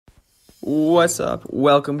What's up?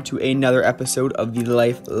 Welcome to another episode of the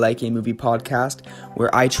Life Like a Movie podcast,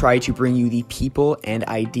 where I try to bring you the people and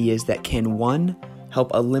ideas that can, 1,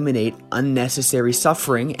 help eliminate unnecessary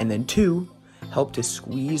suffering, and then 2, help to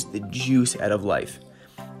squeeze the juice out of life.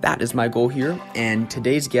 That is my goal here, and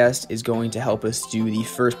today's guest is going to help us do the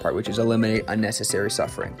first part, which is eliminate unnecessary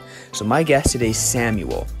suffering. So my guest today is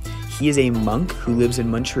Samuel. He is a monk who lives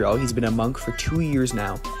in Montreal. He's been a monk for 2 years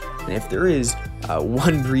now. And if there is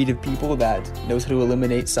one breed of people that knows how to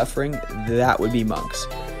eliminate suffering, that would be monks.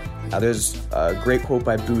 Now, there's a great quote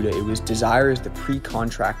by Buddha. It was, "Desire is the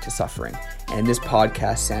pre-contract to suffering." And in this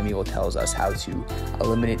podcast, Samuel tells us how to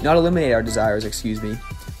not eliminate our desires,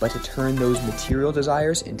 but to turn those material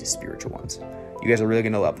desires into spiritual ones. You guys are really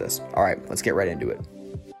going to love this. All right, let's get right into it.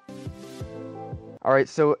 All right,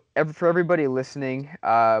 so for everybody listening,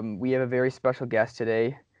 we have a very special guest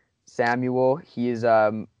today, Samuel. He is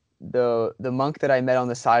the monk that I met on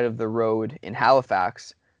the side of the road in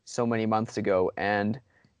Halifax so many months ago, and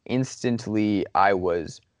instantly I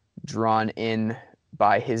was drawn in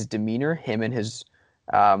by his demeanor, him and his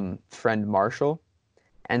friend Marshall.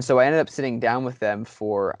 And so I ended up sitting down with them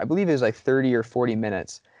for, I believe it was like 30 or 40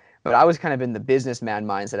 minutes. But I was kind of in the businessman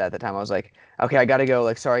mindset at the time. I was like, okay, I got to go.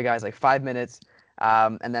 Like, sorry, guys, like 5 minutes.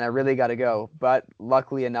 And then I really got to go. But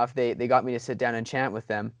luckily enough, they got me to sit down and chant with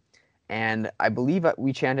them. And I believe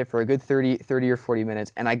we chanted for a good 30 or 40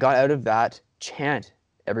 minutes. And I got out of that chant,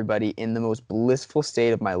 everybody, in the most blissful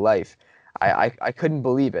state of my life. I couldn't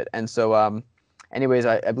believe it. And so anyways,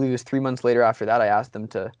 I believe it was 3 months later after that, I asked them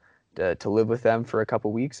to live with them for a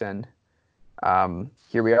couple weeks. And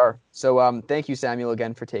here we are. So thank you, Samuel,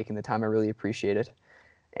 again, for taking the time. I really appreciate it.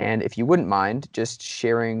 And if you wouldn't mind just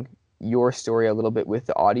sharing your story a little bit with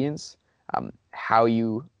the audience, how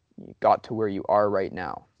you got to where you are right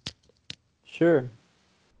now. Sure.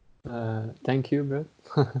 Thank you, Brett.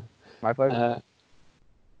 My pleasure.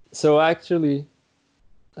 So actually,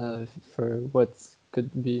 for what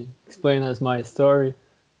could be explained as my story,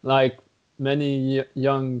 like many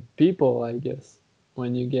young people, I guess,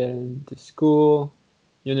 when you get into school,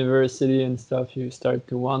 university and stuff, you start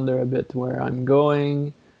to wonder a bit where I'm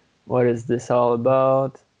going, what is this all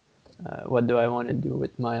about, what do I want to do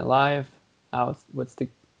with my life, what's the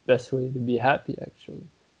best way to be happy, actually,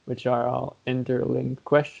 which are all interlinked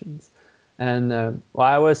questions. And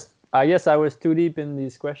I guess I was too deep in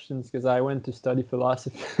these questions because I went to study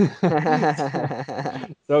philosophy.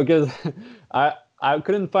 So because I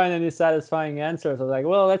couldn't find any satisfying answers, I was like,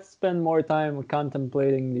 well, let's spend more time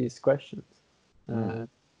contemplating these questions.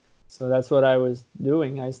 So that's what I was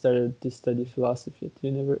doing. I started to study philosophy at the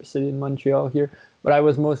University in Montreal here, but I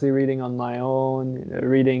was mostly reading on my own,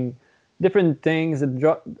 reading different things.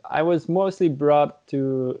 I was mostly brought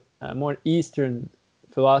to more Eastern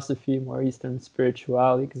philosophy, more Eastern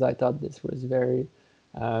spirituality, because I thought this was very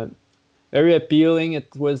appealing.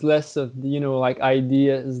 It was less of, like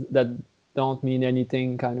ideas that don't mean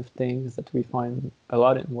anything kind of things that we find a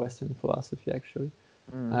lot in Western philosophy, actually.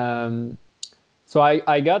 So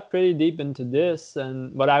I got pretty deep into this,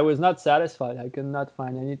 but I was not satisfied. I could not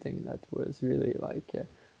find anything that was really like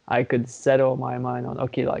I could settle my mind on,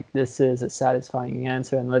 okay, like this is a satisfying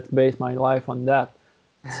answer and let's base my life on that.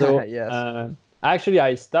 So Yes. Actually,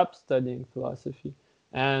 I stopped studying philosophy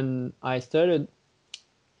and I started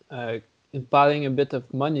piling a bit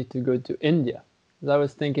of money to go to India. I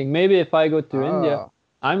was thinking maybe if I go to India,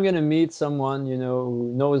 I'm going to meet someone,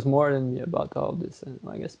 who knows more than me about all this, and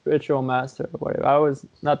like a spiritual master or whatever. I was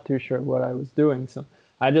not too sure what I was doing. So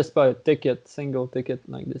I just bought a single ticket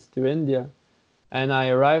like this to India. And I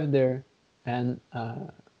arrived there, and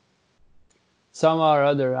somehow or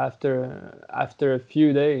other, after a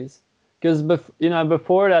few days, because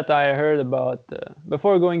before that I heard about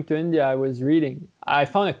before going to India, I was reading. I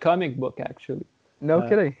found a comic book, actually. No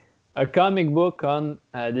kidding. A comic book on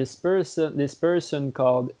this person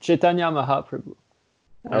called Chaitanya Mahaprabhu.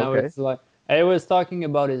 And Okay. I was talking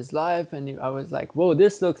about his life, and I was like, whoa,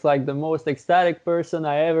 this looks like the most ecstatic person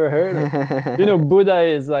I ever heard of. Buddha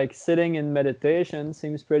is like sitting in meditation,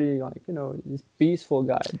 seems pretty like, this peaceful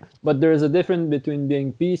guy. But there's a difference between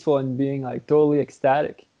being peaceful and being like totally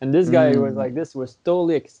ecstatic. And this guy was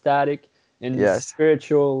totally ecstatic in the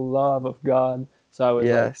spiritual love of God. So I was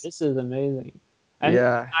like, this is amazing. And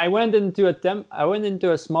I went into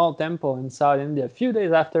a small temple in South India a few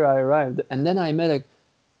days after I arrived, and then I met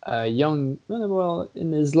a young,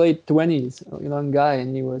 in his late 20s, a young guy,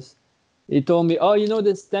 and he told me, oh,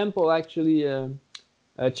 this temple actually,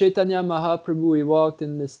 Chaitanya Mahaprabhu, he walked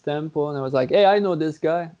in this temple, and I was like, hey, I know this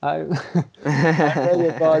guy. I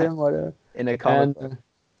read about him, whatever. In a comic book.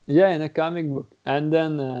 Yeah, in a comic book. And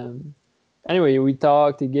then anyway, we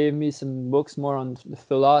talked. He gave me some books more on the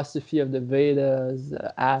philosophy of the Vedas,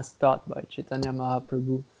 as taught by Chaitanya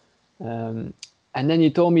Mahaprabhu. Um, and then he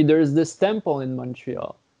told me there's this temple in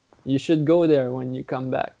Montreal. You should go there when you come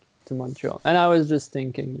back to Montreal. And I was just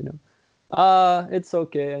thinking, it's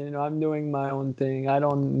okay. I'm doing my own thing. I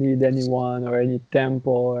don't need anyone or any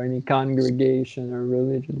temple or any congregation or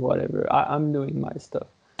religion, whatever. I'm doing my stuff.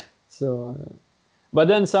 So, but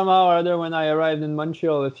then somehow or other, when I arrived in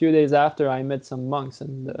Montreal, a few days after, I met some monks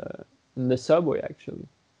in the subway, actually.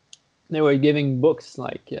 They were giving books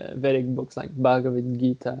like Vedic books like Bhagavad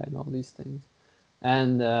Gita and all these things.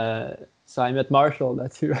 And so I met Marshall.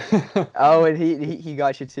 That's who. Oh, and he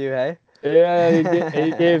got you too, hey? Yeah,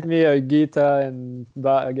 he gave me a Gita and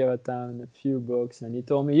Bhagavatam and a few books, and he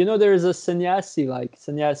told me, there's a sannyasi. Like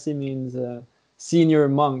sannyasi means senior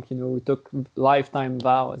monk. Who took lifetime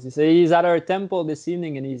vows. He said he's at our temple this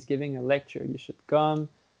evening and he's giving a lecture. You should come.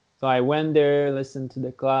 So I went there, listened to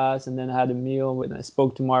the class, and then had a meal. And I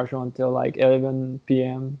spoke to Marshall until like 11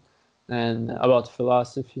 p.m. and about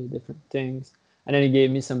philosophy, different things. And then he gave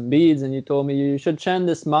me some beads and he told me you should chant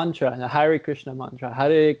this mantra, the Hare Krishna mantra.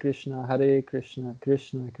 Hare Krishna,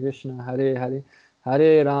 Krishna Krishna, Hare Hare,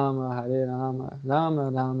 Hare Rama, Rama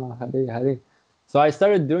Rama, Hare Hare. So I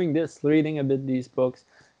started doing this, reading a bit these books,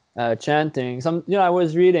 chanting. I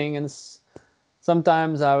was reading and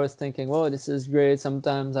sometimes I was thinking, "Whoa, this is great."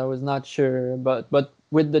 Sometimes I was not sure, but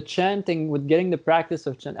with the chanting, with getting the practice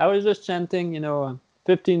of chanting, I was just chanting,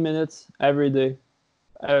 15 minutes every day.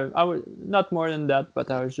 I was not more than that,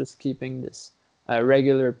 but I was just keeping this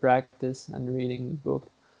regular practice and reading the book.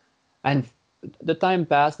 And the time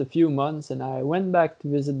passed a few months, and I went back to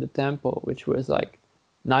visit the temple, which was like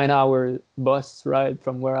 9-hour bus ride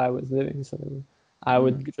from where I was living. So I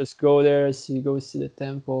would just go there, go see the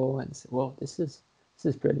temple, and say, "Whoa, this is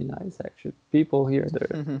pretty nice, actually. People here,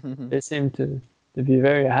 they seem to be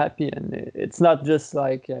very happy, and it's not just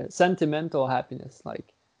like sentimental happiness, like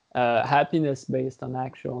happiness based on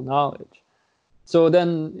actual knowledge." So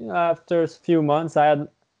then, after a few months, I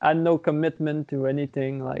had no commitment to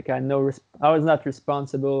anything. Like I was not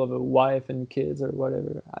responsible of a wife and kids or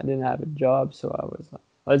whatever. I didn't have a job, so I was like,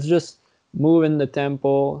 let's just move in the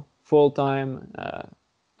temple full time.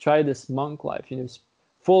 Try this monk life,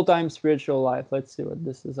 full time spiritual life. Let's see what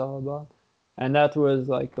this is all about. And that was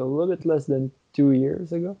like a little bit less than 2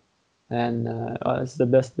 years ago, and it's the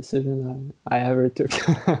best decision I ever took.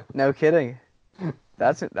 No kidding.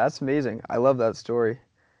 That's amazing. I love that story.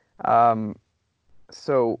 Um,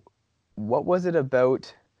 so what was it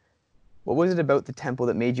about the temple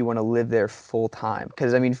that made you want to live there full time?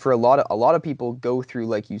 Because I mean, for a lot of people go through,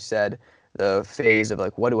 like you said, the phase of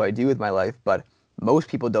like, what do I do with my life? But most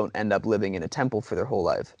people don't end up living in a temple for their whole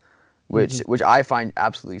life, which Mhm. which I find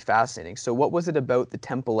absolutely fascinating. So what was it about the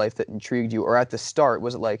temple life that intrigued you? Or at the start,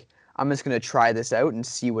 was it like, I'm just gonna try this out and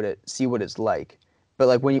see what it's like? But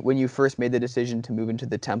like when you first made the decision to move into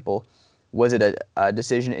the temple, was it a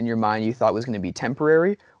decision in your mind you thought was going to be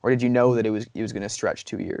temporary, or did you know that it was going to stretch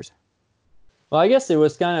 2 years? Well, I guess it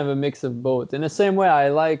was kind of a mix of both. In the same way, I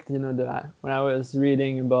liked, that when I was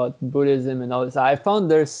reading about Buddhism and all this, I found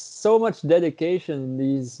there's so much dedication in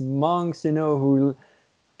these monks, who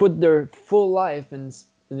put their full life in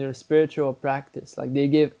their spiritual practice. Like they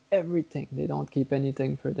give everything. They don't keep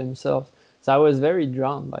anything for themselves. So I was very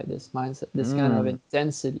drawn by this mindset, this kind of Mm.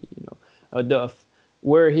 intensity,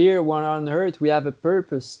 we're here, we're on earth, we have a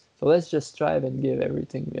purpose. So let's just strive and give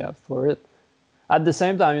everything we have for it. At the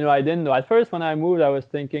same time, I didn't know. At first, when I moved, I was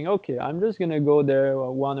thinking, okay, I'm just gonna go there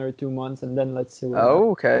 1 or 2 months, and then let's see what happens.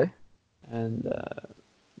 Oh, okay. And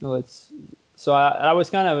let's. So I was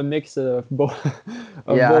kind of a mix of both,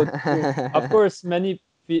 of both. Of Yeah. course,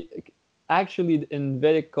 actually in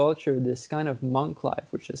Vedic culture, this kind of monk life,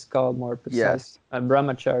 which is called more precise Yes.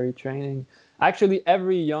 brahmachari training. Actually,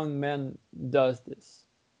 every young man does this,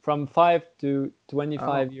 from 5 to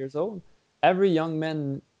 25 Oh, years old. Every young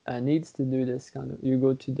man needs to do this kind of. You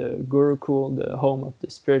go to the Gurukul, the home of the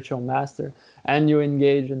spiritual master, and you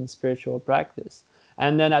engage in spiritual practice.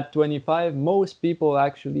 And then at 25, most people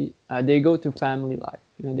actually they go to family life.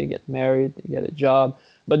 They get married, they get a job,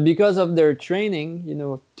 but because of their training,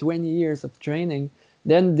 20 years of training,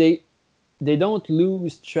 then they don't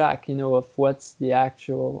lose track, of what's the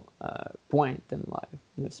actual point in life.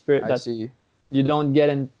 Spirit I that see. you don't get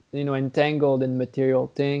entangled in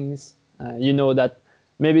material things. That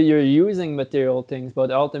maybe you're using material things,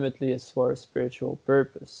 but ultimately it's for a spiritual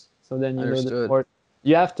purpose. So then the Understood. more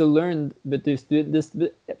you have to learn, but this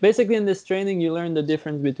basically in this training you learn the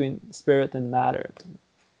difference between spirit and matter.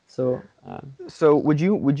 So So would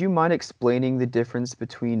you mind explaining the difference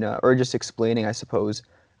between, or just explaining, I suppose,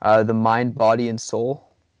 The mind, body, and soul.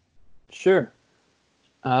 Sure.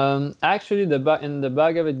 Actually, in the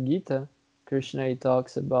Bhagavad Gita, Krishna he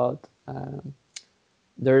talks about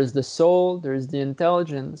there's the soul, there's the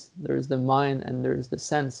intelligence, there's the mind, and there's the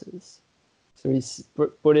senses. So he's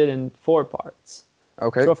put it in four parts.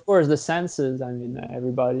 Okay. So of course the senses, I mean,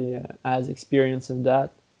 everybody has experience of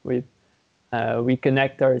that. We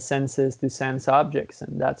connect our senses to sense objects,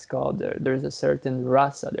 and that's called, there's a certain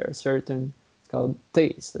rasa, there's a certain, it's called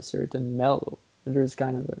taste, a certain mellow. There's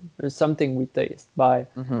there's something we taste by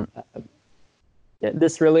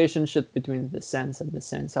this relationship between the sense and the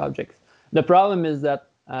sense objects. The problem is that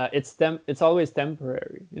it's always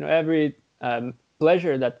temporary. You know, every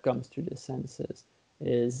pleasure that comes to the senses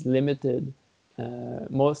is limited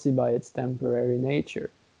mostly by its temporary nature.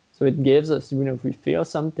 So it gives us, you know, if we feel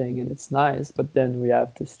something and it's nice, but then we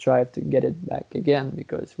have to strive to get it back again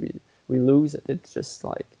because we lose it. It's just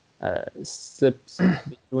like slips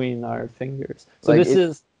between our fingers. So Like this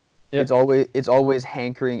is it's always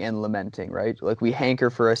hankering and lamenting, right? Like we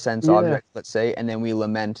hanker for a sense yeah object, let's say, and then we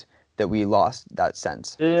lament that we lost that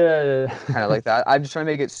sense. yeah. Kind of like that. I'm just trying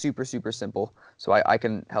to make it super, super simple so I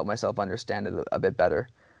can help myself understand it a bit better.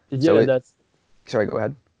 So Yeah, that's sorry, go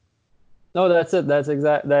ahead. no, that's it. That's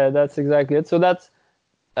exactly it. So that's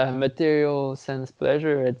material sense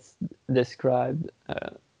pleasure. It's described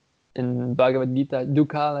in Bhagavad Gita.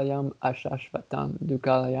 Dukhalayam ashashvatam.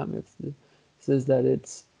 Dukhalayam. It says that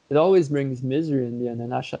it always brings misery in the end,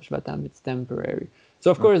 and ashashvatam, it's temporary. So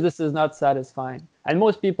of course this is not satisfying. And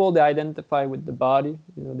most people, they identify with the body.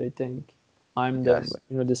 You know, they think I'm Yes.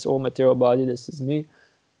 this whole material body. This is me.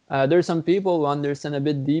 There's some people who understand a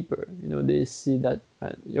bit deeper. You know, they see that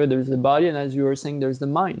there's the body, and as you were saying, there's the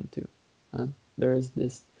mind too. There's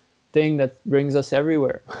this thing that brings us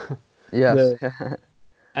everywhere. Yes.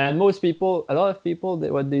 And most people, a lot of people,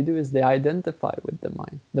 what they do is they identify with the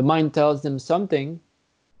mind. The mind tells them something.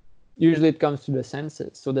 Usually it comes to the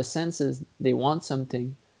senses. So the senses, they want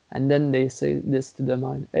something, and then they say this to the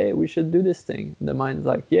mind, hey, we should do this thing. The mind's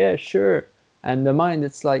like, yeah, sure. And the mind,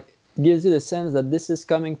 it's like, gives you the sense that this is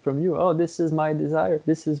coming from you. Oh, this is my desire.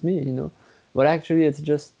 This is me, you know. But actually it's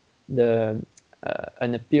just an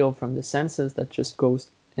appeal from the senses that just goes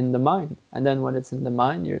in the mind. And then when it's in the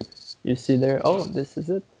mind, you see there, oh, this is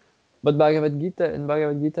it. But in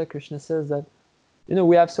Bhagavad Gita, Krishna says that, you know,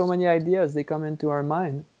 we have so many ideas, they come into our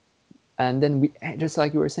mind. And then we, just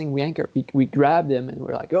like you were saying, we anchor, we grab them and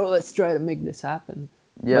we're like, oh, let's try to make this happen.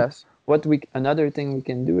 Yes. But another thing we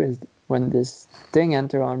can do is when this thing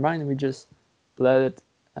enter our mind, we just let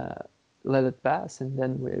it pass, and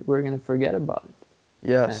then we're gonna forget about it.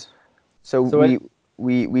 Yes. So So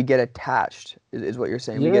we get attached is what you're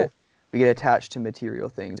saying. yeah, We get attached to material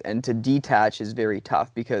things, and to detach is very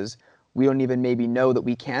tough because we don't even maybe know that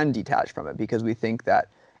we can detach from it because we think that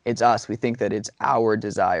it's us. We think that it's our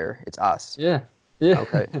desire. It's us. yeah, yeah.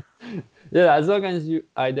 Okay. Yeah, as long as you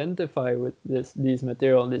identify with these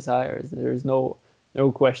material desires, there's no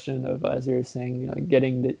question of, as you're saying, you know,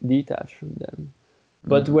 getting detached from them.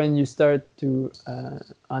 But when you start to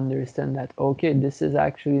understand that, okay, this is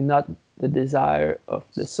actually not the desire of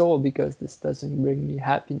the soul because this doesn't bring me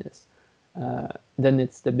happiness, then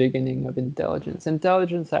it's the beginning of intelligence.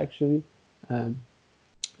 Intelligence actually,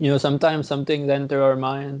 you know, sometimes some things enter our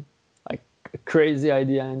mind, like a crazy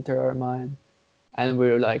idea enter our mind, and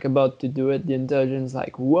we're like about to do it. The intelligence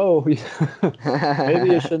like, whoa, maybe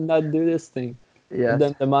you should not do this thing. But Yes.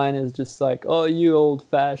 then the mind is just like, oh, you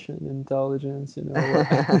old-fashioned intelligence, you know.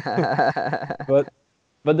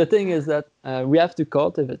 But the thing is that we have to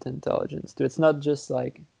cultivate intelligence too. It's not just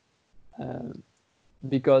like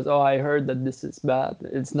because, oh, I heard that this is bad.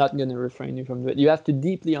 It's not going to refrain you from doing it. You have to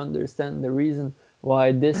deeply understand the reason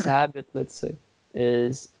why this habit, let's say,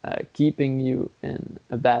 is keeping you in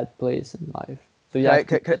a bad place in life. So you have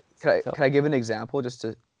to Can I give an example just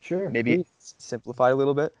to sure, maybe please. simplify a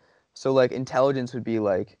little bit? So like intelligence would be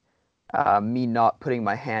like me not putting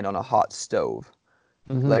my hand on a hot stove.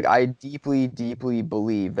 Mm-hmm. Like I deeply, deeply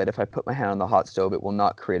believe that if I put my hand on the hot stove, it will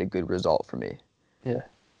not create a good result for me. Yeah.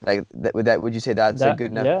 Like would you say that's a That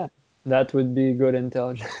good enough? yeah, that would be good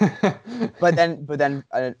intelligence. But then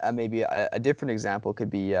maybe a different example could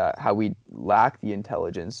be how we lack the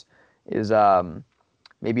intelligence is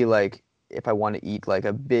maybe like if I want to eat like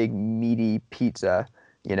a big meaty pizza,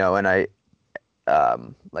 you know, and I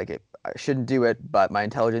shouldn't do it, but my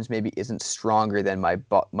intelligence maybe isn't stronger than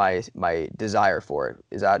my desire for it.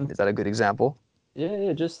 Is that a good example? Yeah,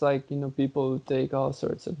 yeah, just like, you know, people who take all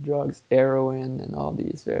sorts of drugs, heroin and all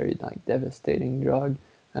these very like devastating drugs.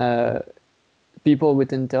 Uh, People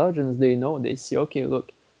with intelligence, they know, they see, okay,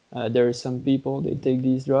 look, There are some people, they take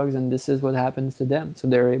these drugs and this is what happens to them. So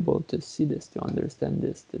they're able to see this, to understand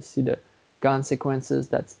this, to see the consequences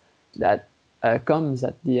that comes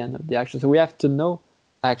at the end of the action. So we have to know,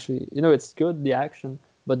 actually, it's good, the action,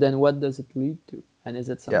 but then what does it lead to? And is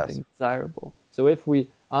it something Yes. desirable? So if we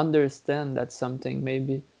understand that something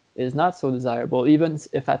maybe is not so desirable, even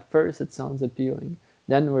if at first it sounds appealing,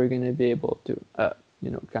 then we're going to be able to,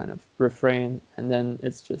 kind of refrain, and then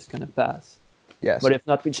it's just going to pass. Yes. But if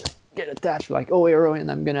not, we just get attached, like, oh, heroin,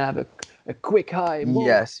 I'm going to have a quick high, boom.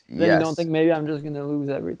 Yes. Then you don't Yes. think maybe I'm just going to lose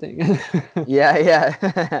everything. Yeah,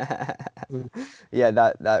 yeah. Yeah,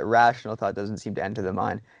 that rational thought doesn't seem to enter the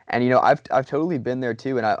mind. And I've totally been there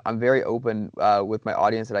too, and I'm very open with my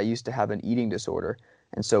audience that I used to have an eating disorder.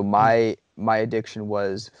 And so my addiction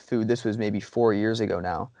was food. This was maybe 4 years ago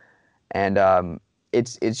now. And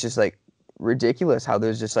it's just like ridiculous how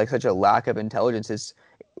there's just like such a lack of intelligence.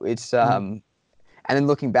 It's and then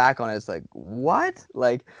looking back on it, it's like, what?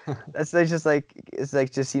 Like, that's just like, it's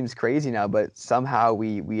like, just seems crazy now, but somehow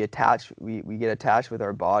we get attached with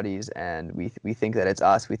our bodies, and we think that it's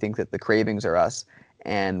us. We think that the cravings are us.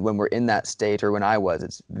 And when we're in that state, or when I was,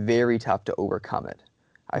 it's very tough to overcome it,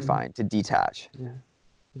 I find, to detach. Yeah.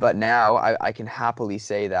 But now I can happily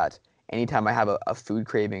say that anytime I have a food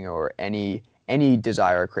craving or any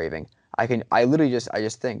desire craving, I literally I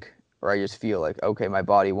just think, or I just feel like, okay, my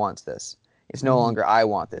body wants this. It's no longer I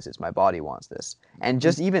want this, it's my body wants this. And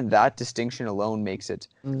just even that distinction alone makes it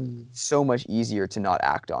so much easier to not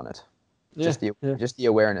act on it. Yeah, yeah, Just the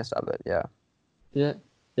awareness of it, yeah. yeah,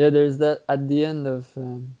 yeah. There's that at the end of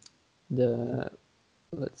the.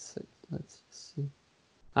 Let's see.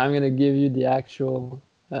 I'm gonna give you the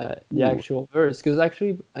Ooh. actual verse, because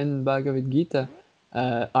actually in Bhagavad Gita,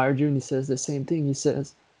 Arjuna, he says the same thing. He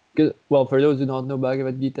says, well, for those who don't know,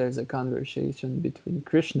 Bhagavad Gita is a conversation between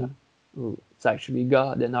Krishna, who is actually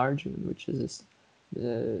God, and Arjuna, which is his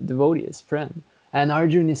devotee, his friend. And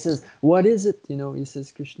Arjuna, he says, what is it? He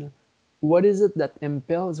says, Krishna, what is it that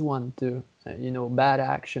impels one to, bad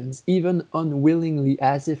actions, even unwillingly,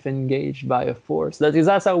 as if engaged by a force?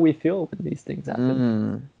 That's how we feel when these things happen.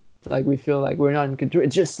 Mm. Like we feel like we're not in control. It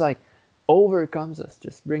just like overcomes us,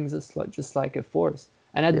 just brings us like just like a force.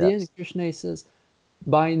 And at the end, Yes. Krishna says,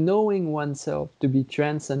 by knowing oneself to be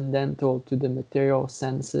transcendental to the material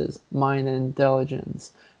senses, mind, and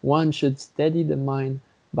intelligence, one should steady the mind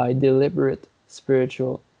by deliberate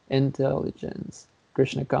spiritual intelligence,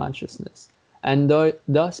 Krishna consciousness. And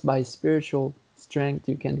thus, by spiritual strength,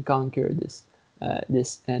 you can conquer this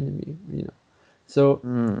enemy. So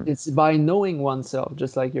Mm. it's by knowing oneself,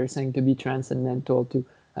 just like you're saying, to be transcendental to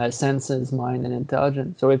senses, mind, and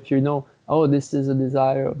intelligence. So if you know, oh, this is a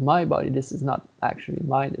desire of my body, this is not actually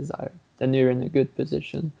my desire, then you're in a good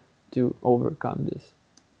position to overcome this.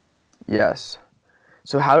 Yes.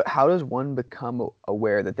 So how does one become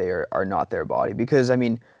aware that they are not their body? Because I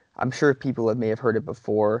mean, I'm sure people may have heard it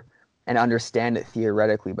before and understand it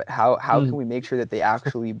theoretically, but how Mm. can we make sure that they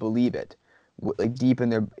actually believe it, like deep in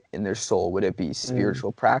their soul? Would it be Um,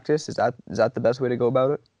 spiritual practice? Is that the best way to go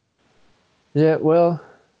about it? yeah, well,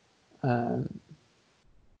 um,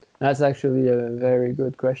 that's actually a very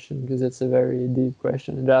good question, because it's a very deep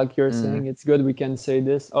question. Like you're Mm. saying, it's good we can say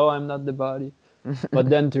this, oh, I'm not the body. But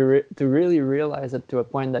then to really realize it to a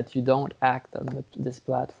point that you don't act on this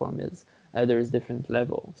platform is there's different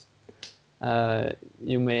levels.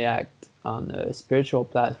 You may act on a spiritual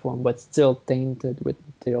platform, but still tainted with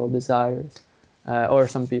material desires. Or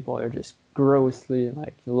some people are just grossly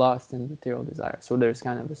like lost in material desires. So there's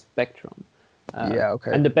kind of a spectrum. Yeah,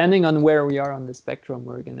 okay. And depending on where we are on the spectrum,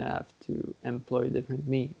 we're going to have to employ different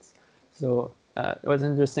means. So what's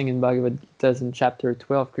interesting in Bhagavad Gita is in chapter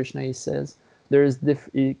 12, Krishna, he says,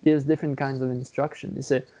 he gives different kinds of instruction. He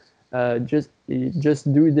said,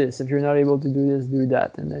 just do this. If you're not able to do this, do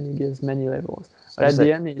that. And then he gives many levels. So But at just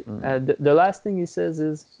the like, end, mm. the last thing he says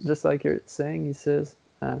is, just like you're saying, he says,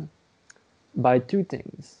 by two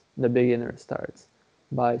things the beginner starts,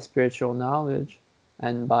 by spiritual knowledge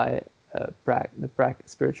and by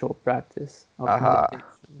spiritual practice of Aha.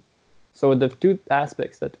 meditation. So the two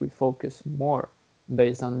aspects that we focus more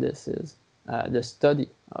based on this is the study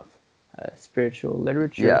of spiritual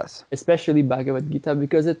literature, Yes. especially Bhagavad Gita,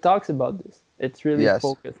 because it talks about this. It's really Yes.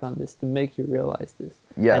 focused on this to make you realize this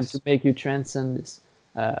and to Yes. make you transcend this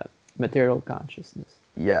uh, material consciousness.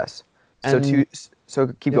 Yes. So And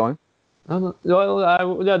keep yeah, going. no, no. Well,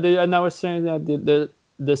 and I was saying that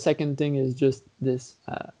the second thing is just this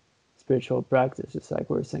spiritual practice. It's like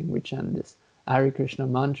we're saying, we chant this Hare Krishna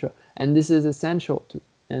mantra, and this is essential to,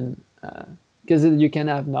 and because you can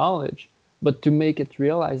have knowledge, but to make it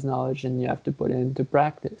realize knowledge, and you have to put it into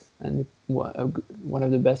practice, and one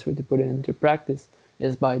of the best way to put it into practice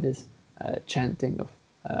is by this chanting of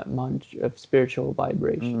of spiritual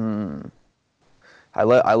vibration. Mm.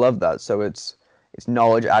 I love that. So it's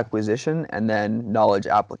knowledge acquisition and then knowledge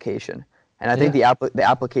application. And I think Yeah. the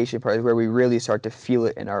application part is where we really start to feel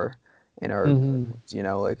it in our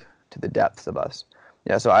Mm-hmm. like to the depths of us.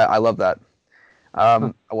 Yeah, so I love that. I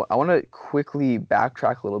want to quickly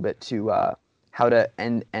backtrack a little bit to how to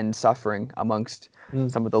end suffering amongst Mm.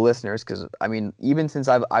 some of the listeners, because I mean, even since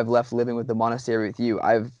I've left living with the monastery with you,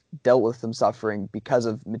 I've dealt with some suffering because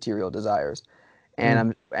of material desires.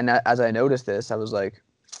 And Mm. as I noticed this, I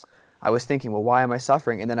was thinking, well, why am I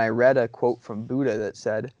suffering? And then I read a quote from Buddha that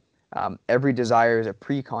said, every desire is a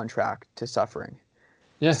pre-contract to suffering.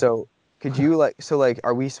 Yeah. So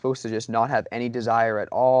are we supposed to just not have any desire at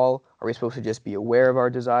all? Are we supposed to just be aware of our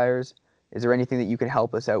desires? Is there anything that you can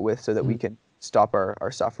help us out with so that we Mm. can stop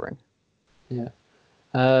our suffering? Yeah.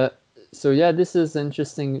 Uh, so yeah, this is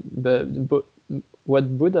interesting. But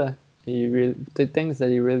what Buddha, the things that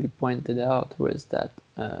he really pointed out was that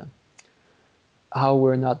how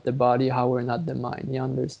we're not the body, how we're not the mind. He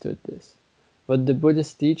understood this. But the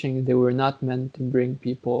Buddhist teachings, they were not meant to bring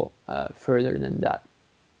people further than that.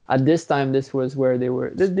 At this time, this was where they were.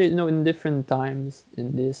 In different times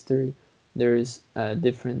in the history, there's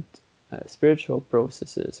different spiritual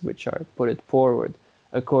processes which are put it forward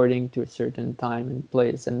according to a certain time and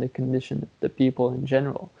place and the condition of the people in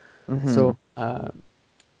general. Mm-hmm.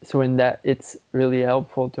 So in that, it's really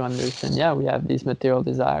helpful to understand, yeah, we have these material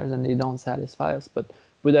desires and they don't satisfy us, but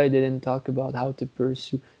Buddha didn't talk about how to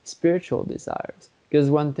pursue spiritual desires. Because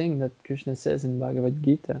one thing that Krishna says in Bhagavad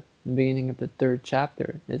Gita, the beginning of the 3rd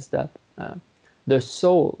chapter, is that the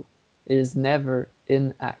soul is never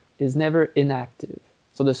inactive.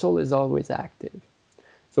 So the soul is always active.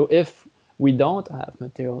 So if we don't have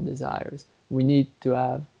material desires, we need to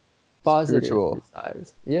have positive Spiritual.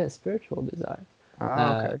 desires. Yeah, spiritual desires. Ah,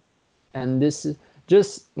 Uh, okay. and this is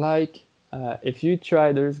just like if you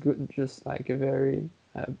try, there's just like a very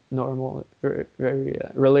normal, very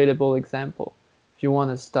relatable example. If you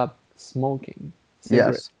want to stop smoking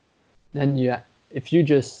cigarette, Yes. then if you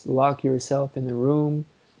just lock yourself in a room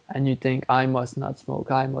and you think, I must not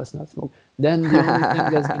smoke, I must not smoke, then the only thing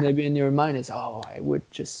that's going to be in your mind is, oh, I would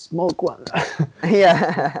just smoke one.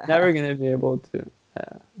 Never Yeah. going to be able to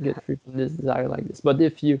get free from this desire like this. But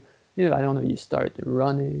if I don't know, you start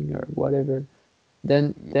running or whatever,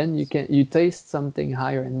 then Yes. you taste something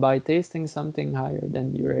higher, and by tasting something higher,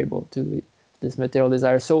 then you're able to leave this material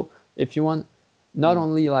desire. So if you want not Mm.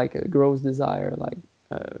 only like a gross desire like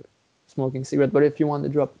uh, smoking cigarette, but if you want to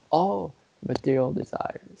drop all material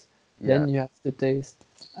desires, then Yes. you have to taste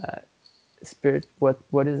uh, spirit.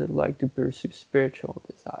 What is it like to pursue spiritual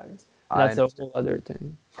desires? And I that's a understand. whole other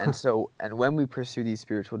thing. And when we pursue these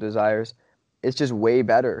spiritual desires, it's just way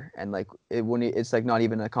better. And like it's like not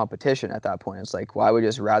even a competition at that point. It's like, well, I would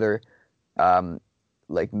just rather um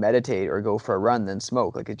like meditate or go for a run than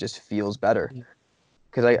smoke. Like it just feels better. Yeah.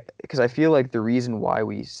 Because I feel like the reason why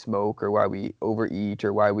we smoke or why we overeat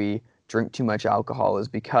or why we drink too much alcohol is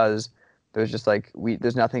because there's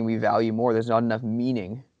nothing we value more. There's not enough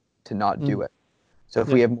meaning to not do Mm. it. So if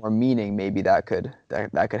Yeah. we have more meaning, maybe that could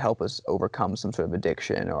help us overcome some sort of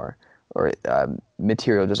addiction or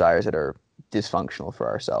material desires that are dysfunctional for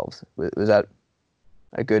ourselves. Was that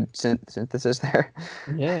a good synthesis there?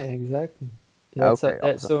 Yeah, exactly. Okay,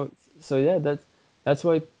 awesome. So yeah, that's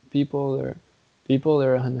why people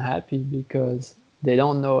are unhappy because they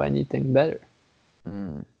don't know anything better.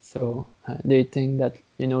 Mm, So they think that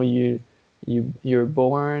you're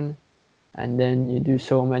born and then you do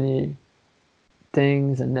so many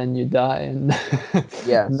things and then you die and yes,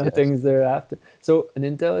 yes. nothing's thereafter. So an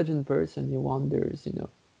intelligent person, he wonders,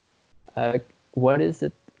 uh, what is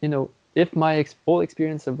it, if my whole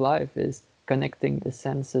experience of life is connecting the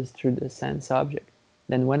senses through the sense object,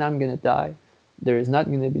 then when I'm going to die, there is not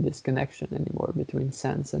going to be this connection anymore between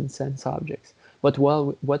sense and sense objects. But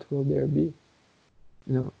what will there be?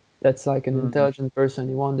 You know, that's like an Mm, intelligent person.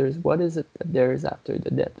 He wonders what is it that there is after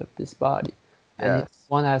the death of this body, and yes.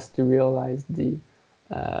 one has to realize the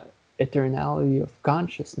uh, eternality of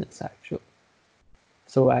consciousness. Actually,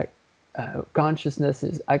 so consciousness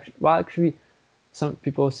is actually some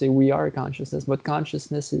people say we are consciousness, but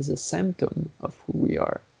consciousness is a symptom of who we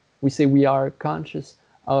are. We say we are conscious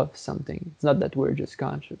of something. It's not that we're just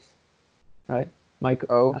conscious, right? My,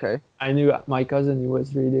 Oh, okay. I knew my cousin, he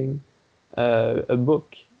was reading a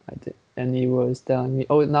book, and he was telling me,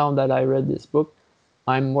 oh, now that I read this book,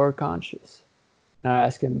 I'm more conscious. And I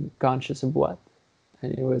asked him, conscious of what?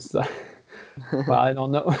 And he was like, Well, I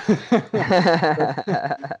don't know.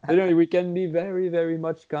 But, we can be very, very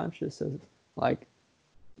much conscious of like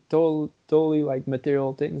totally like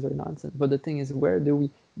material things are nonsense. But the thing is, where do we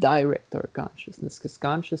direct our consciousness? Because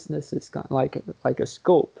consciousness is like a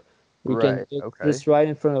scope. We can Right. look Okay. just right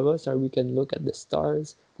in front of us, or we can look at the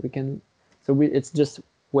stars. We can, so we. It's just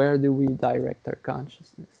where do we direct our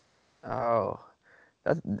consciousness? Oh,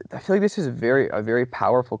 that I feel like this is a very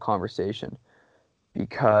powerful conversation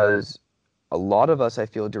because a lot of us, I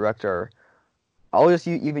feel, direct our. I'll just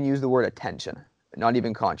even use the word attention, not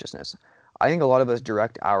even consciousness. I think a lot of us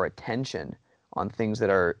direct our attention on things that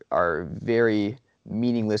are very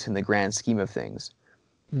meaningless in the grand scheme of things.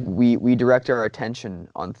 Mm. We direct our attention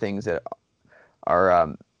on things that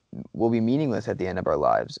are will be meaningless at the end of our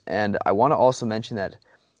lives. And I want to also mention that,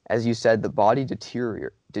 as you said, the body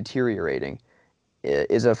deteriorating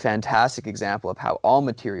is a fantastic example of how all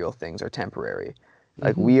material things are temporary.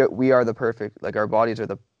 Like Mm-hmm. we are the perfect, like our bodies are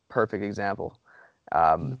the perfect example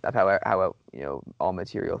of how all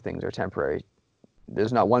material things are temporary.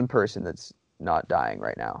 There's not one person that's not dying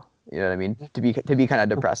right now. You know what I mean? To be kind of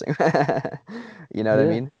depressing. You know what I Yeah.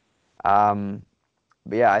 mean? Um,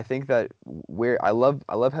 but yeah, I think that where I love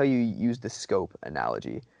how you use the scope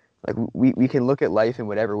analogy. Like we can look at life in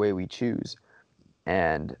whatever way we choose,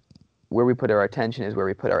 and where we put our attention is where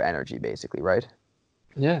we put our energy, basically, right?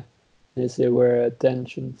 Yeah. They say where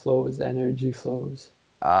attention flows, energy flows.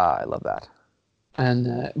 Ah, I love that.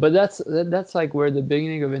 And but that's like where the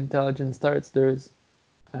beginning of intelligence starts. There's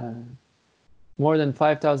uh, more than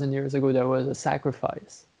 5,000 years ago, there was a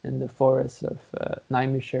sacrifice in the forest of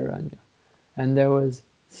Naimisharanya, and there was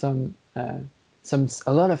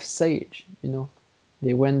a lot of sage.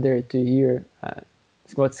 They went there to hear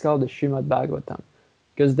what's called the Srimad Bhagavatam,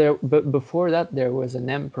 because but before that there was an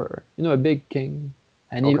emperor, a big king,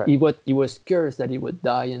 and Okay. he was cursed that he would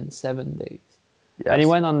die in 7 days. And he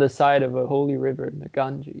Yes. went on the side of a holy river, the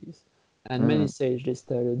Ganges, and many Mm. sages they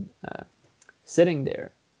started sitting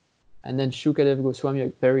there. And then Shukadev Goswami, a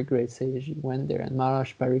very great sage, he went there, and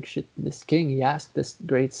Maharaj Parikshit, this king, he asked this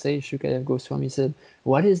great sage Shukadev Goswami, said,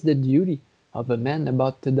 "What is the duty of a man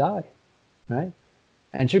about to die?" Right?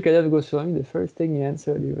 And Shukadev Goswami, the first thing he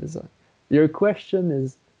answered, he was like, "Your question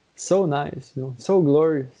is so nice, so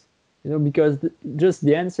glorious, because just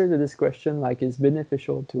the answer to this question like is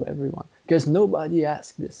beneficial to everyone, because nobody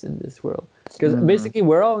asked this in this world. Because Mm. basically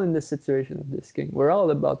we're all in the situation of this king. We're all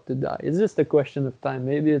about to die. It's just a question of time.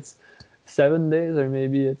 Maybe it's 7 days, or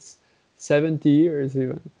maybe it's 70 years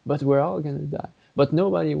even, but we're all gonna die. But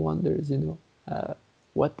nobody wonders,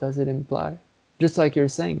 what does it imply? Just like you're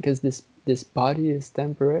saying, because this body is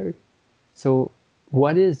temporary. So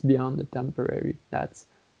what is beyond the temporary? That's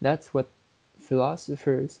what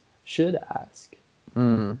philosophers should ask.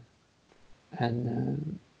 Mm.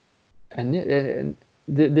 And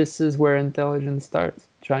this is where intelligence starts,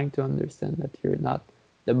 trying to understand that you're not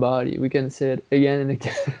the body. We can say it again and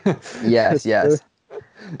again. Yes, So, yes.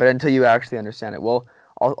 But until you actually understand it, well,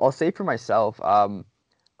 I'll say for myself,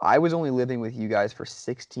 I was only living with you guys for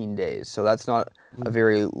 16 days, so that's not a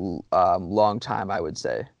very long time, I would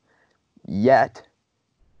say. Yet,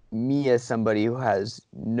 me as somebody who has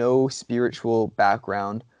no spiritual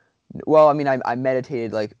background, well, I mean, I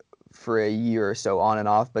meditated like for a year or so on and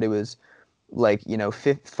off, but it was like,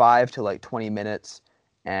 5 to like 20 minutes,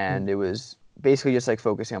 mm, and it was basically just like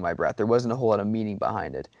focusing on my breath. There wasn't a whole lot of meaning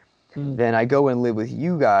behind it. mm, Then I go and live with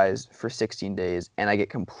you guys for 16 days, and I get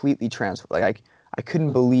completely transformed. Like I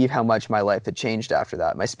couldn't believe how much my life had changed after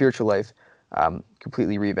that. My spiritual life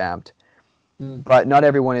completely revamped. mm. But not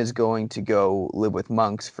everyone is going to go live with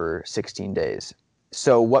monks for 16 days.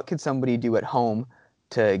 So what could somebody do at home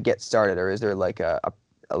to get started? Or is there like a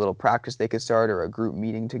little practice they could start, or a group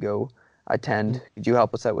meeting to go attend? Could you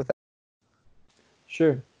help us out with that?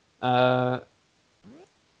 Sure. Uh,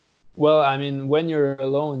 well, I mean, when you're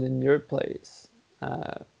alone in your place,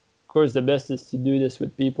 of course, the best is to do this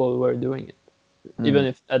with people who are doing it, even Mm,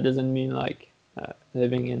 if that doesn't mean like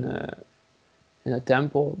living in a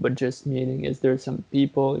temple, but just meeting. Is there some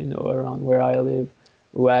people around where I live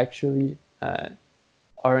who actually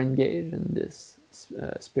are engaged in this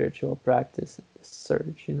spiritual practice, this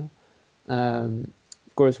search?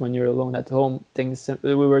 Of course, when you're alone at home,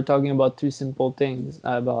 we were talking about two simple things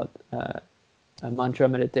about mantra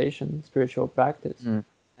meditation, spiritual practice, mm,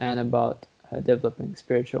 and about developing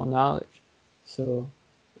spiritual knowledge. So,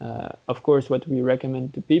 of course, what we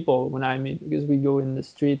recommend to people when I meet, because we go in the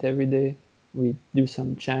street every day, we do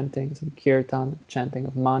some chanting, some kirtan, chanting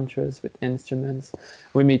of mantras with instruments.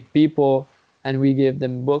 We meet people and we give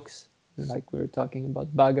them books, like we were talking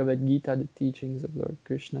about Bhagavad Gita, the teachings of Lord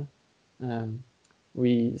Krishna. Um,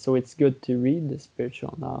 so it's good to read the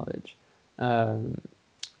spiritual knowledge,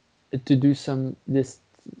 to do this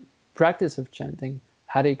practice of chanting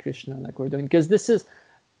Hare Krishna like we're doing, because this is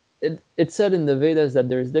it said in the Vedas that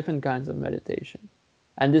there's different kinds of meditation,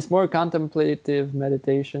 and this more contemplative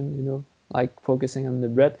meditation, like focusing on the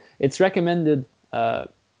breath, it's recommended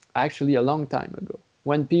actually a long time ago,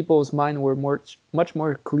 when people's mind were much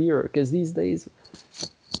more clearer, because these days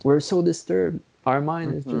we're so disturbed. Our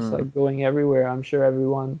mind is just like going everywhere. I'm sure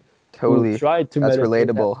everyone who tried to That's meditate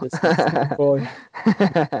relatable. at this same point.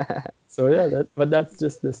 So yeah, but that's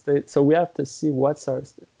just the state. So we have to see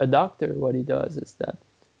a doctor, what he does is that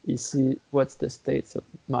he see what's the states of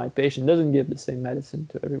my patient. Doesn't give the same medicine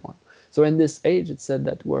to everyone. So in this age, it said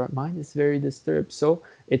that our mind is very disturbed. So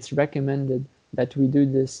it's recommended that we do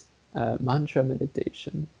this mantra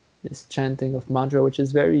meditation, this chanting of mantra, which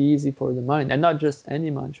is very easy for the mind, and not just any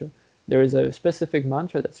mantra. There is a specific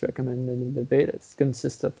mantra that's recommended in the Vedas. It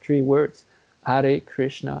consists of 3 words, Hare,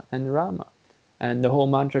 Krishna, and Rama. And the whole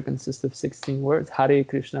mantra consists of 16 words, Hare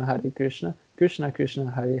Krishna, Krishna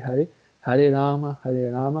Krishna, Hare Hare, Hare Rama,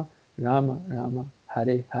 Rama Rama,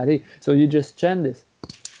 Hare Hare. So you just chant this,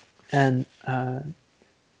 and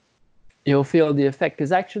you'll feel the effect.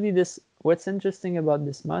 Because actually what's interesting about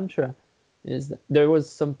this mantra is that there was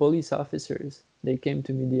some police officers. They came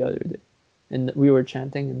to me the other day, and we were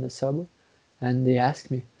chanting in the subway, and they asked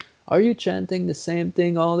me, "Are you chanting the same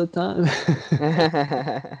thing all the time?"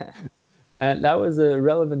 And that was a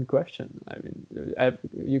relevant question. I mean,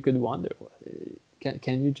 you could wonder,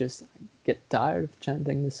 can you just get tired of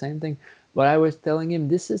chanting the same thing? But I was telling him,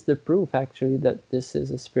 this is the proof actually that this is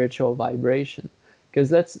a spiritual vibration.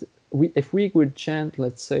 Because if we would chant,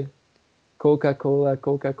 let's say, Coca-Cola,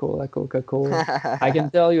 Coca-Cola, Coca-Cola, I can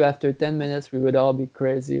tell you after 10 minutes we would all be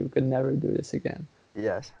crazy. We could never do this again.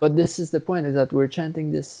 Yes. But this is the point, is that we're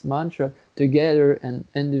chanting this mantra together and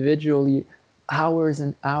individually, hours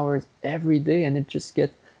and hours every day, and it just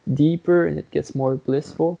gets deeper and it gets more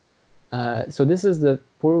blissful. So this is the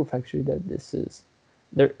proof actually that this is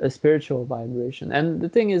a spiritual vibration. And the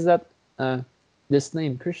thing is that this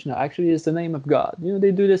name Krishna actually is the name of God.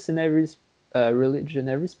 They do this in every religion,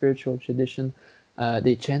 every spiritual tradition.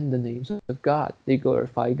 They chant the names of God. They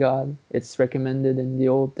glorify God. It's recommended in the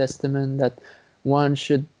Old Testament that one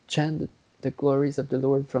should chant the glories of the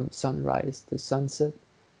Lord from sunrise to sunset.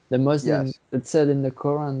 The Muslim, it said in the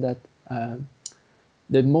Quran that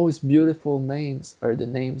the most beautiful names are the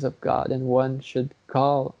names of God, and one should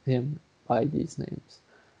call him by these names.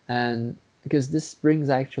 And because this brings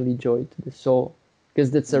actually joy to the soul,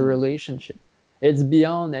 because it's a relationship. It's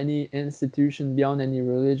beyond any institution, beyond any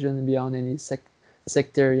religion, beyond any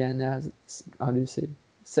sectarian,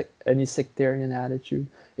 any sectarian attitude.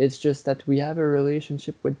 It's just that we have a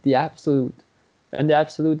relationship with the Absolute. And the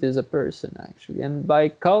Absolute is a person, actually. And by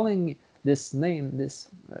calling this name, this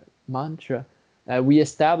mantra, we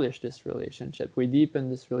establish this relationship. We deepen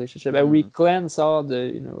this relationship, and we cleanse all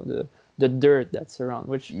the dirt that's around,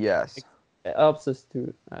 which helps us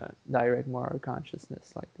to direct more our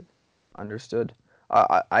consciousness like this. Understood.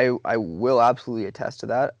 I will absolutely attest to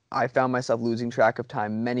that. I found myself losing track of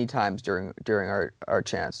time many times during our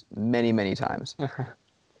chants, many times.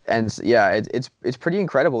 And yeah, it's pretty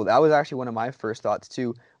incredible. That was actually one of my first thoughts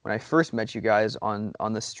too when I first met you guys on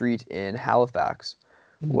the street in Halifax.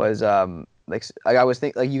 Was like I was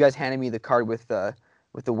thinking, like, you guys handed me the card with the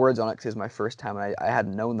words on it because it was my first time and I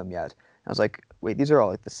hadn't known them yet. I was like, wait, these are all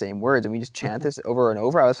like the same words, and we just chant this over and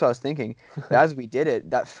over. That's what I was thinking. But as we did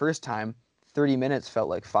it that first time, 30 minutes felt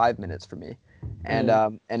like 5 minutes for me, and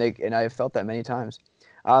I felt that many times.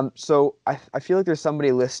 So I feel like there's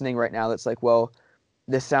somebody listening right now that's like, well,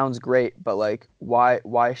 this sounds great, but like,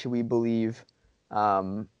 why should we believe?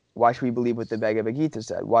 Why should we believe what the Bhagavad Gita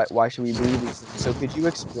said? Why should we believe these things? So could you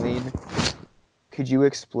explain? Could you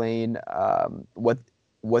explain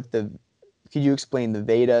Could you explain the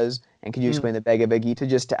Vedas, and could you explain the Bhagavad Gita,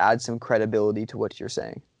 just to add some credibility to what you're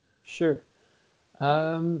saying? Sure.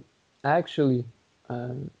 Actually,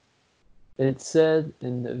 it said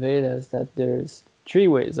in the Vedas that there's 3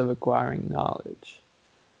 ways of acquiring knowledge,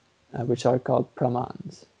 which are called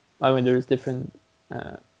pramans. I mean, there's different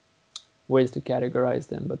ways to categorize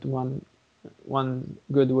them, but one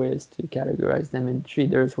good way is to categorize them in 3.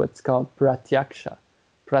 There's what's called pratyaksha.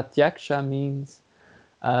 Pratyaksha means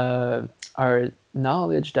our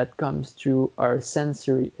knowledge that comes through our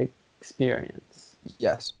sensory experience.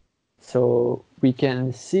 Yes. So we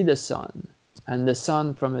can see the sun, and the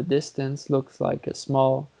sun from a distance looks like a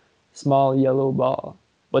small yellow ball.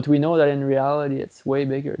 But we know that in reality it's way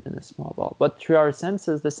bigger than a small ball. But through our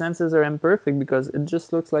senses, the senses are imperfect because it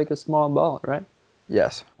just looks like a small ball, right?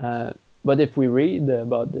 Yes. But if we read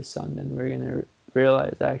about the sun, then we're gonna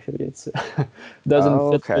realize actually it's doesn't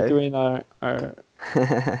Oh, fit okay. between our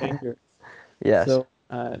fingers. Yes.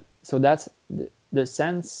 So that's the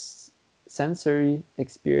sensory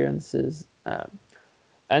experiences,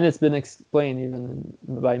 and it's been explained even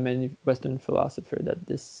by many Western philosophers that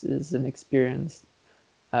this is an experience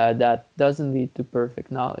that doesn't lead to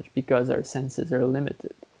perfect knowledge because our senses are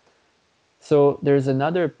limited. So there's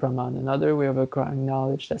another praman, another way of acquiring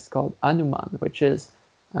knowledge that's called anuman, which is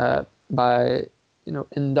by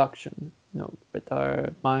induction. With our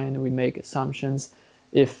mind we make assumptions.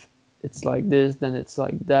 If it's like this, then it's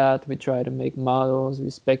like that. We try to make models. We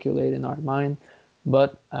speculate in our mind,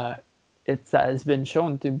 but it has been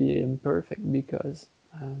shown to be imperfect because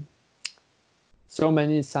so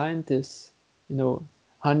many scientists,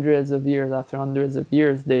 hundreds of years after hundreds of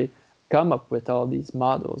years, they come up with all these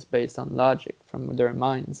models based on logic from their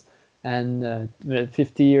minds. And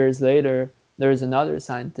 50 years later, there's another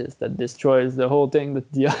scientist that destroys the whole thing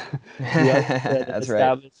that the other said and That's right.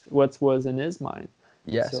 established what was in his mind.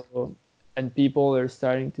 Yes. So, and people are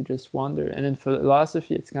starting to just wonder. And in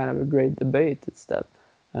philosophy, it's kind of a great debate. It's that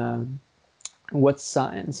um, what's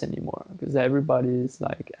science anymore? Because everybody is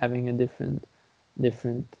like having a different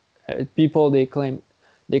people. They claim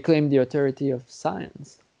the authority of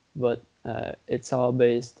science, but it's all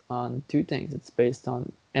based on two things. It's based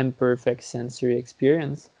on imperfect sensory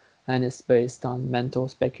experience, and it's based on mental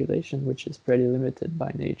speculation, which is pretty limited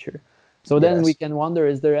by nature. So then we Yes. can wonder: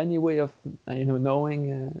 is there any way of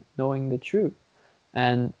knowing the truth?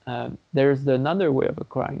 And there's another way of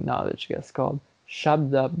acquiring knowledge that's called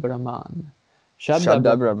Shabda Brahman. Shabda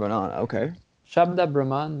Shabda Brahman. Brahmanana. Okay. Shabda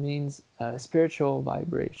Brahman means spiritual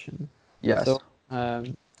vibration. Yes. So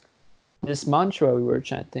this mantra we were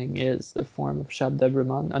chanting is a form of Shabda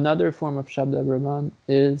Brahman. Another form of Shabda Brahman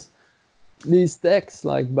is these texts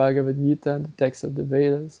like Bhagavad Gita, the text of the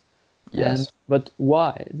Vedas. And Yes. but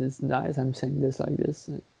why? This nice. I'm saying this like this.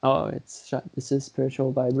 Oh, this is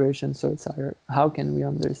spiritual vibration, so it's higher. How can we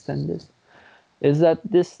understand this? Is that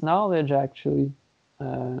this knowledge actually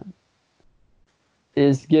uh,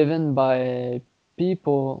 is given by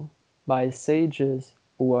people, by sages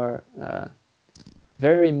who are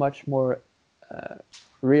very much more uh,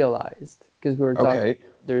 realized. Because we were talking, Okay.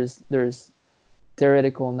 there's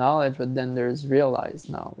theoretical knowledge, but then there's realized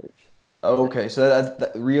knowledge. Okay. So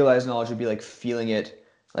that realized knowledge would be like feeling it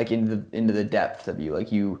like into the depth of you.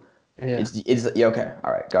 Like you Yeah. it's yeah, okay.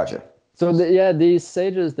 All right. Gotcha. So yeah, these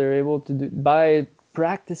sages, they're able to do, by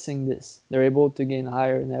practicing this, they're able to gain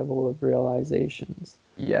higher level of realizations,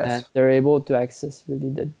 and Yes. they're able to access really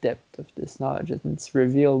the depth of this knowledge, and it's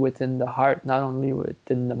revealed within the heart, not only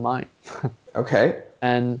within the mind. Okay.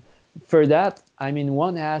 And for that, I mean,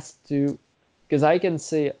 one has to, because I can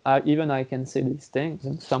say, even I can say these things,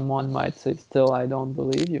 and someone might say, still, I don't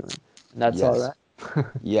believe you, and that's all Yes. right.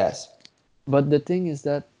 Yes. But the thing is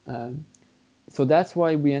that so that's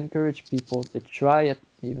why we encourage people to try it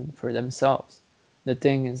even for themselves. The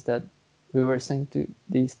thing is that we were saying to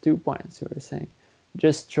these 2 points, we were saying,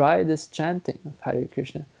 just try this chanting of Hare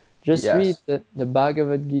Krishna. Just read Yes. the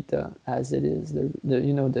Bhagavad Gita as it is,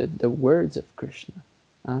 the words of Krishna.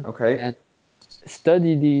 Okay. And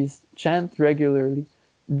study these, chant regularly.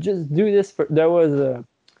 Just do this for, there was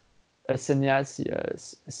a sannyasi, a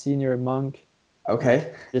senior monk,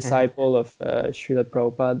 Okay. disciple of Srila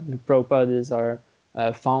Prabhupada. Prabhupada is our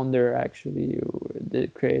founder, actually, who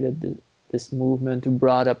created this movement, who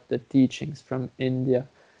brought up the teachings from India.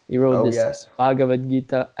 He wrote Oh, this yes. Bhagavad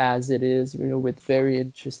Gita as it is, with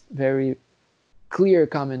very clear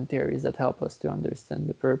commentaries that help us to understand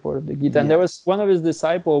the purport of the Gita. And there was Yes. one of his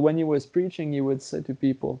disciples, when he was preaching, he would say to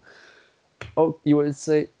people, oh, he would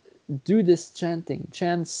say, do this chanting,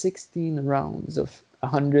 chant 16 rounds of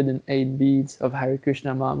 108 beads of Hare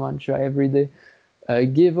Krishna Maha Mantra every day.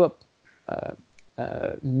 Give up uh,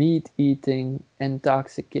 meat eating,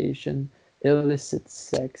 intoxication, illicit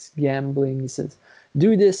sex, gambling. He says,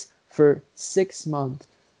 do this for 6 months.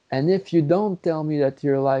 And if you don't tell me that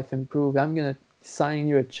your life improved, I'm going to sign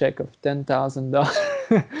you a check of $10,000.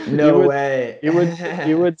 he No would way. he would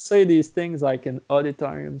he would say these things like in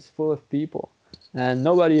auditoriums full of people, and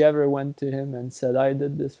nobody ever went to him and said, I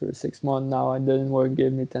did this for 6 months, now it didn't work,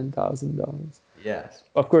 give me $10,000. Yes.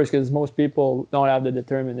 Of course, because most people don't have the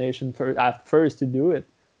determination at first to do it.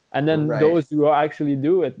 And then Right. those who actually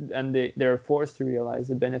do it, and they're forced to realize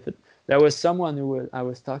the benefit. There was someone I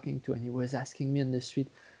was talking to, and he was asking me in the street,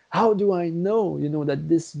 how do I know, that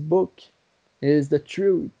this book is the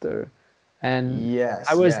truth? And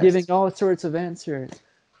I Yes. was giving Yes. all sorts of answers.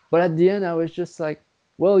 But at the end, I was just like,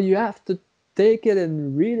 well, you have to. take it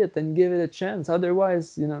and read it and give it a chance.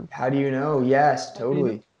 Otherwise, you know, How do you know? Yes, how do you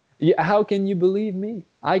know? totally. How can you believe me?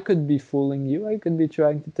 I could be fooling you. I could be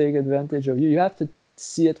trying to take advantage of you. You have to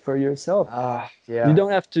see it for yourself. You Yeah.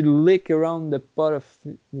 don't have to lick around the pot of,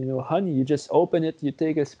 honey. You just open it, you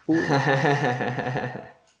take a spoon.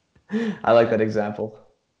 I like that example.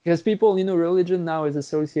 Because people, religion now is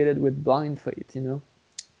associated with blind faith,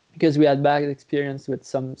 because we had bad experience with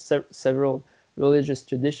several religious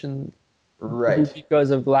traditions who, Right.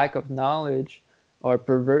 because of lack of knowledge or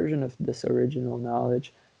perversion of this original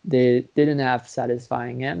knowledge, they didn't have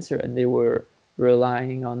satisfying answer, and they were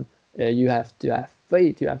relying on, you have to have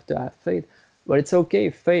faith, you have to have faith. But it's okay,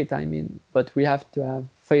 faith, I mean, but we have to have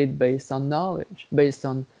faith based on knowledge, based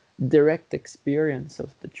on direct experience of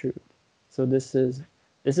the truth. So this is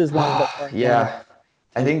one that I wanted Yeah.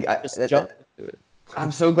 I to think just jump into it.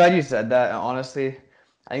 I'm so glad you said that. Honestly,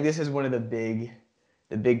 I think this is one of the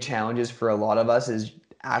big challenges for a lot of us is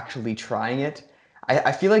actually trying it.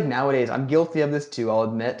 I feel like nowadays I'm guilty of this too. I'll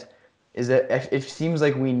admit, is that it seems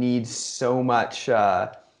like we need so much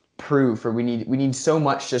proof, or we need so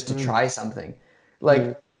much just to Mm, try something.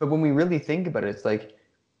 yeah. But when we really think about it, it's like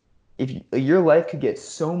your life could get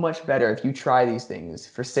so much better if you try these things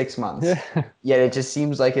for 6 months. Yeah. Yet it just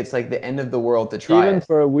seems like it's like the end of the world to try Even it.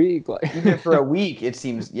 for a week, like. Even for a week, it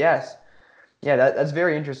seems, yes. Yeah, that's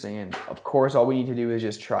very interesting. And of course, all we need to do is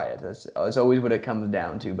just try it. That's always what it comes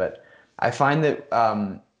down to. But I find that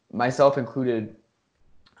myself included,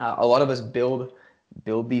 a lot of us build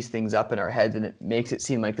these things up in our heads, and it makes it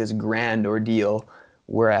seem like this grand ordeal,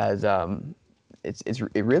 whereas it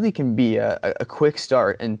really can be a quick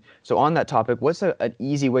start. And so on that topic, what's an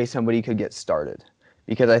easy way somebody could get started?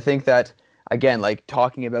 Because I think that again, like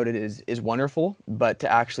talking about it is wonderful, but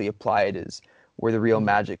to actually apply it is where the real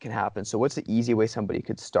magic can happen. So what's the easy way somebody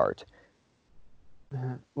could start?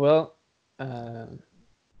 Well, uh,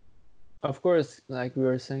 of course, like we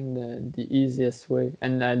were saying, the easiest way,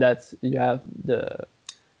 and that's you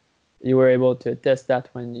were able to test that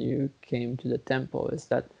when you came to the temple, is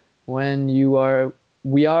that when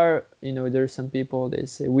we are, there's some people, they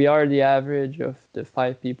say we are the average of the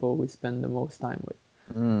 5 people we spend the most time with.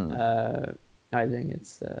 Mm. Uh, I think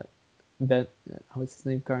it's Ben, what's his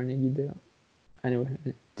name, Carnegie Dale. Anyway,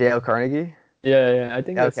 Dale Carnegie? yeah, I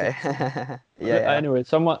think that's Okay. it. Yeah, yeah. Anyway,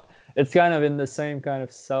 somewhat, it's kind of in the same kind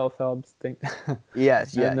of self-help thing.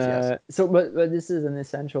 Yes, And yes, yes. so, but this is an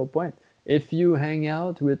essential point. If you hang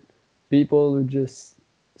out with people who just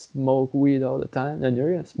smoke weed all the time, then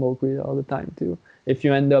you're gonna smoke weed all the time too. If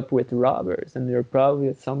you end up with robbers, then you're probably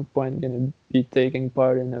at some point gonna be taking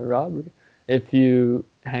part in a robbery. If you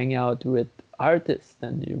hang out with artists,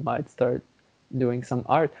 then you might start doing some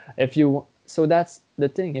art. So that's the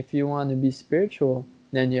thing. If you want to be spiritual,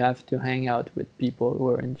 then you have to hang out with people who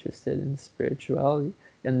are interested in spirituality,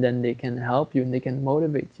 and then they can help you and they can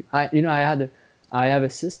motivate you. I have a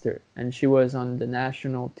sister, and she was on the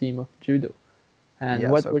national team of judo. And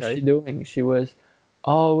Yes, what was she okay. doing? She was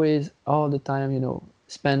always, all the time,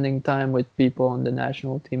 spending time with people on the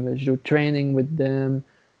national team of judo, training with them.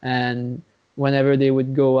 And whenever they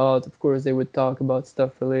would go out, of course, they would talk about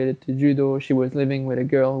stuff related to judo. She was living with a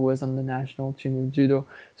girl who was on the national team of judo.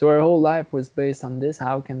 So her whole life was based on this.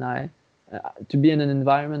 How can to be in an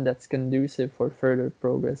environment that's conducive for further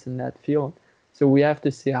progress in that field? So we have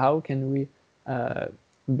to see how can we uh,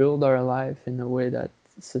 build our life in a way that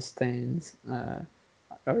sustains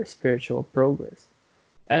our spiritual progress.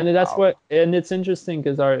 And Wow. and it's interesting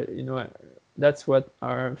because that's what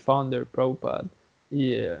our founder Prabhupada,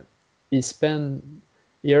 he, uh, he spent,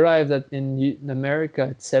 he arrived in America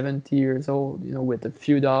at 70 years old, with a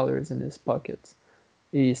few dollars in his pockets.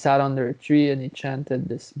 He sat under a tree and he chanted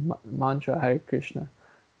this mantra, Hare Krishna.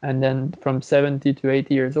 And then from 70 to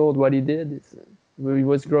 80 years old, what he did is he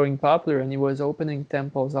was growing popular and he was opening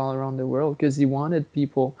temples all around the world because he wanted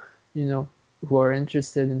people, you know, who are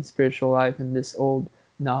interested in spiritual life and this old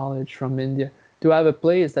knowledge from India to have a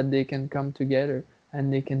place that they can come together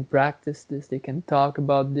and they can practice this, they can talk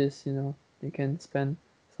about this, they can spend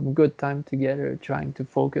some good time together trying to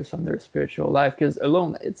focus on their spiritual life because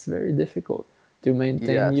alone it's very difficult to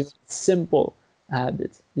maintain even Yes. simple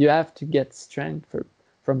habits. You have to get strength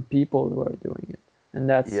from people who are doing it, and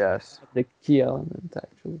that's Yes. the key element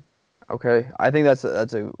actually. Okay. I think that's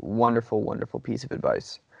a wonderful, wonderful piece of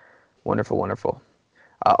advice. Wonderful, wonderful.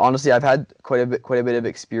 Honestly, I've had quite a bit of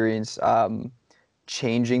experience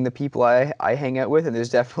changing the people I hang out with, and there's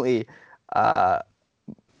definitely uh,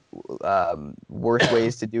 worse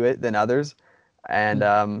ways to do it than others.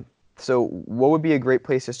 And so, what would be a great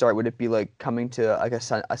place to start? Would it be like coming to like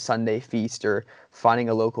a Sunday feast or finding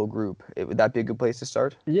a local group? Would that be a good place to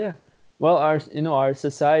start? Yeah, Well, our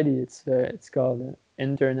society, it's called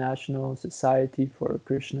International Society for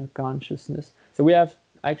Krishna Consciousness. So we have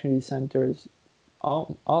actually centers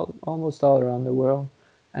almost all around the world,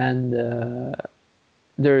 and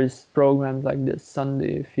there's programs like this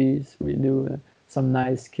Sunday feast. We do some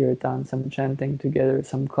nice kirtan, some chanting together,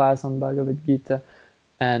 some class on Bhagavad Gita,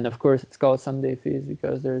 and of course it's called Sunday feast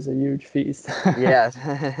because there's a huge feast. Yes.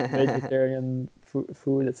 Vegetarian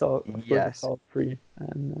food. It's all, of course, it's Yes. all free.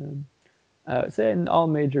 And say in all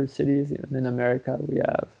major cities, even in America, we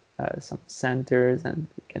have some centers, and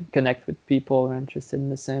you can connect with people who are interested in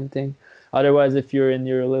the same thing. Otherwise, if you're in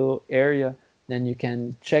your little area, then you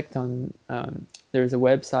can check on. There's a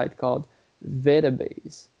website called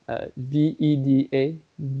Vedabase, Vedabase,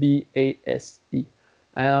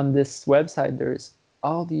 and on this website there's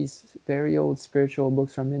all these very old spiritual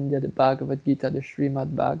books from India, the Bhagavad Gita, the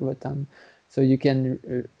Srimad Bhagavatam. So you can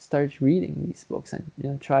start reading these books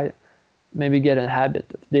and try maybe get a habit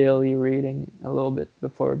of daily reading a little bit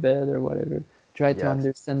before bed or whatever. Try to Yes.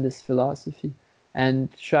 understand this philosophy and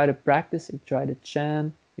try to practice it. Try to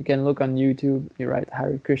chant. You can look on YouTube. You write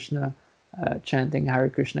Hare Krishna, chanting Hare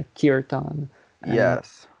Krishna Kirtan. And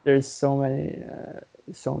Yes. there's so many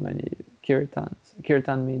kirtans.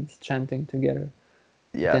 Kirtan means chanting together.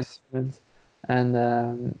 Yes.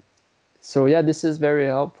 And so yeah, this is very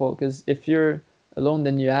helpful because if you're alone,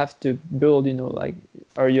 then you have to build,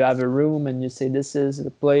 or you have a room and you say, this is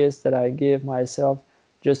the place that I give myself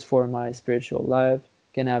just for my spiritual life.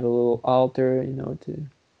 You can have a little altar, to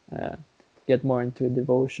get more into a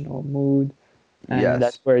devotional mood. And Yes.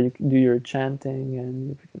 that's where you can do your chanting and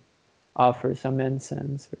you can offer some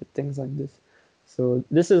incense or things like this. So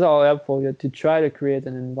this is all helpful to try to create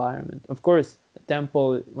an environment. Of course,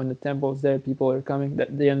 when the temple is there, people are coming,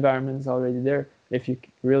 the environment is already there. If you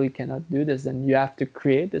really cannot do this, then you have to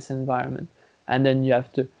create this environment, and then you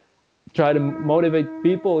have to try to motivate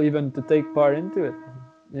people even to take part into it.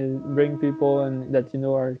 Bring people and that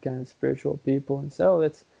are kind of spiritual people, and so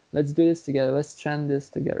let's do this together. Let's chant this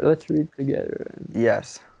together. Let's read together. And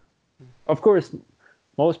Yes. of course,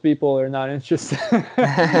 most people are not interested.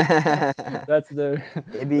 That's the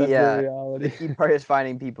reality. The key part is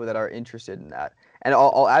finding people that are interested in that. And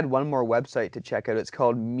I'll add one more website to check out. It's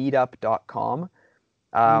called meetup.com.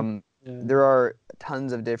 There are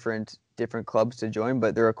tons of different clubs to join,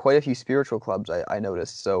 but there are quite a few spiritual clubs I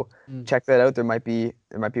noticed. So check that out. There might be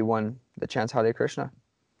one that chants Hare Krishna.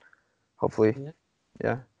 Hopefully.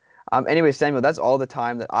 Yeah. Anyway, Samuel, that's all the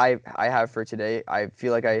time that I have for today. I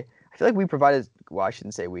feel like we provided, well, I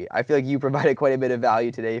shouldn't say we. I feel like you provided quite a bit of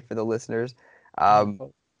value today for the listeners.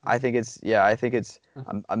 I think it's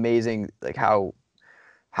amazing, like how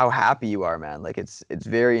happy you are, man. Like it's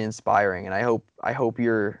very inspiring, and I hope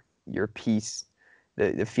your peace,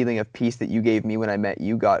 the feeling of peace that you gave me when I met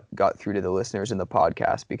you got through to the listeners in the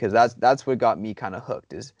podcast, because that's what got me kind of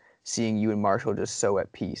hooked, is seeing you and Marshall just so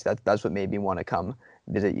at peace. That's what made me want to come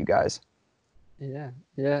visit you guys.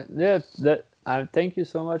 Thank you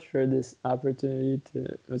so much for this opportunity.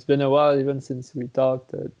 It's been a while even since we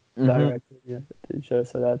talked directly to each other,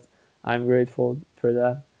 so I'm grateful for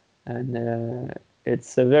that. And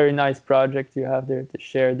it's a very nice project you have there to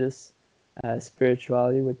share this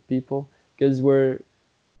spirituality with people, because we're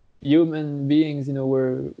human beings.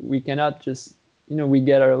 We cannot just we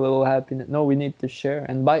get our little happiness. No, we need to share.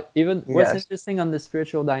 And what's interesting on the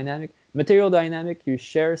spiritual dynamic, material dynamic, you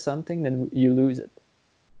share something, then you lose it.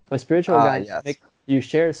 But spiritual dynamic, you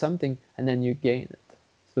share something and then you gain it.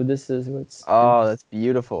 So this is what's. Oh, that's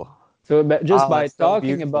beautiful. So just by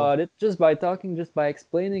talking about it, just by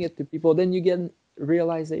explaining it to people, then you get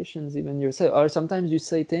realizations even yourself. Or sometimes you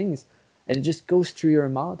say things and it just goes through your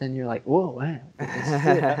mouth and you're like, whoa, man,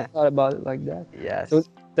 I thought about it like that. Yes. So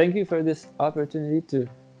thank you for this opportunity to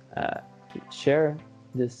share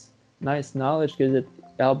this nice knowledge, because it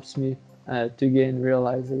helps me to gain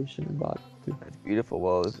realization about it too. That's beautiful.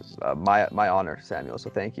 Well, it was my honor, Samuel, so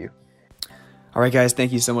thank you. All right, guys,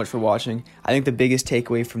 thank you so much for watching. I think the biggest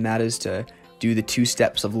takeaway from that is to do the 2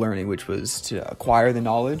 steps of learning, which was to acquire the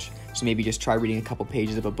knowledge. So maybe just try reading a couple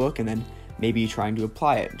pages of a book, and then maybe trying to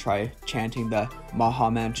apply it and try chanting the Maha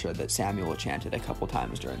Mantra that Samuel chanted a couple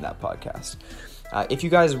times during that podcast. If you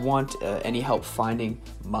guys want any help finding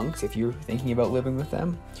monks, if you're thinking about living with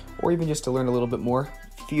them, or even just to learn a little bit more,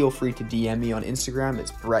 feel free to DM me on Instagram.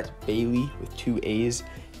 It's Brett Bailey with 2 A's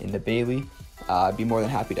in the Bailey. I'd be more than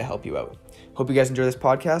happy to help you out. Hope you guys enjoy this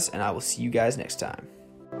podcast, and I will see you guys next time.